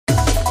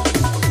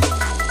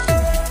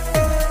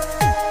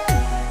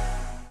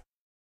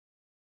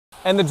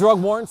And the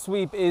drug warrant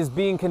sweep is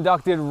being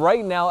conducted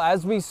right now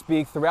as we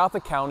speak throughout the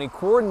county,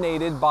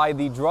 coordinated by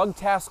the Drug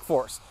Task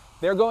Force.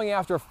 They're going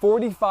after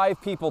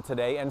 45 people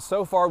today, and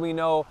so far we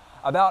know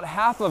about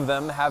half of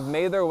them have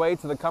made their way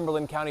to the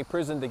Cumberland County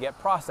Prison to get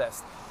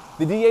processed.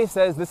 The DA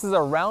says this is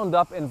a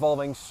roundup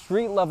involving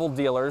street-level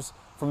dealers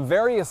from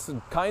various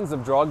kinds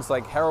of drugs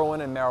like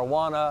heroin and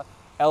marijuana,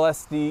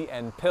 LSD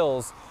and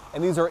pills,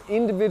 and these are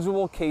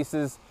individual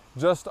cases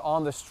just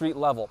on the street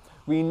level.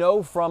 We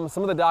know from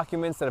some of the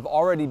documents that have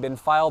already been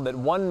filed that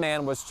one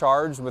man was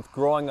charged with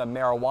growing a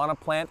marijuana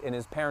plant in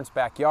his parents'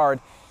 backyard.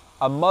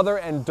 A mother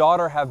and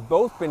daughter have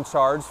both been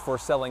charged for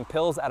selling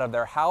pills out of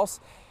their house.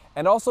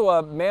 And also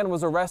a man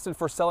was arrested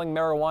for selling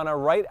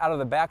marijuana right out of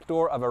the back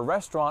door of a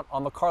restaurant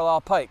on the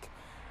Carlisle Pike.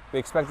 We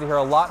expect to hear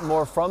a lot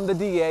more from the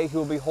DA, who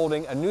will be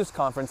holding a news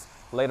conference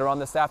later on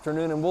this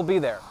afternoon, and we'll be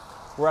there.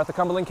 We're at the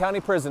Cumberland County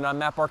Prison. I'm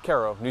Matt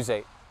Barquero, News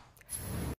 8.